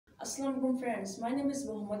Assalamu-Alikum friends, my name is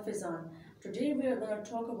Muhammad Faizan. Today we are going to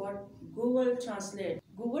talk about Google Translate.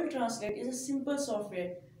 Google Translate is a simple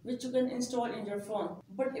software which you can install in your phone.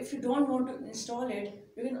 But if you don't want to install it,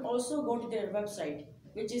 you can also go to their website,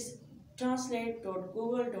 which is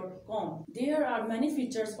translate.google.com. There are many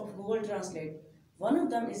features of Google Translate. One of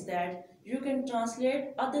them is that you can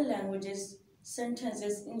translate other languages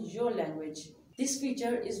sentences in your language. This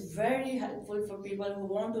feature is very helpful for people who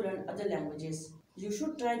want to learn other languages. You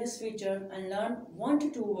should try this feature and learn 1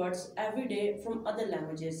 to 2 words every day from other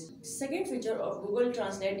languages. The second feature of Google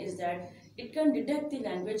Translate is that it can detect the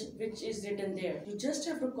language which is written there. You just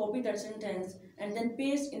have to copy that sentence and then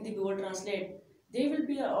paste in the Google Translate. There will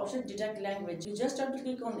be an option detect language. You just have to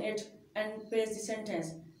click on it and paste the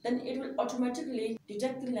sentence. Then it will automatically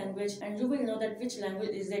detect the language and you will know that which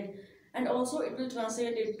language is it, and also it will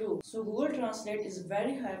translate it too. So Google Translate is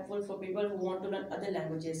very helpful for people who want to learn other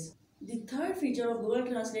languages. The third feature of Google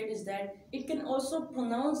Translate is that it can also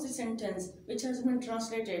pronounce the sentence which has been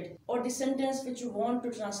translated or the sentence which you want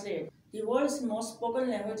to translate. The world's most spoken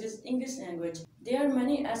language is English language. There are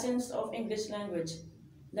many accents of English language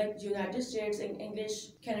like United States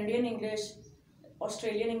English, Canadian English,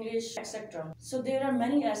 Australian English, etc. So there are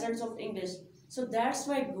many accents of English. So that's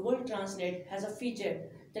why Google Translate has a feature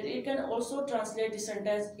that it can also translate the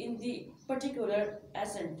sentence in the particular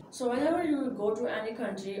accent. So whenever you will go to any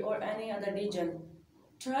country or any other region,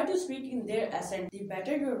 try to speak in their accent. The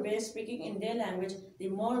better your way speaking in their language, the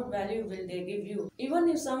more value will they give you. Even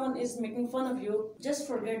if someone is making fun of you, just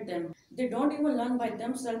forget them. They don't even learn by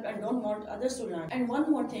themselves and don't want others to learn. And one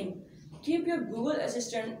more thing, keep your Google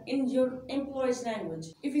Assistant in your employee's language.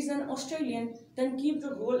 If he's an Australian, then keep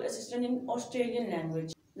your Google Assistant in Australian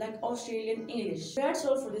language, like Australian English. That's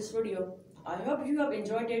all for this video. I hope you have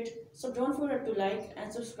enjoyed it. So don't forget to like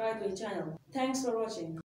and subscribe to the channel. Thanks for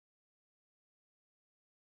watching.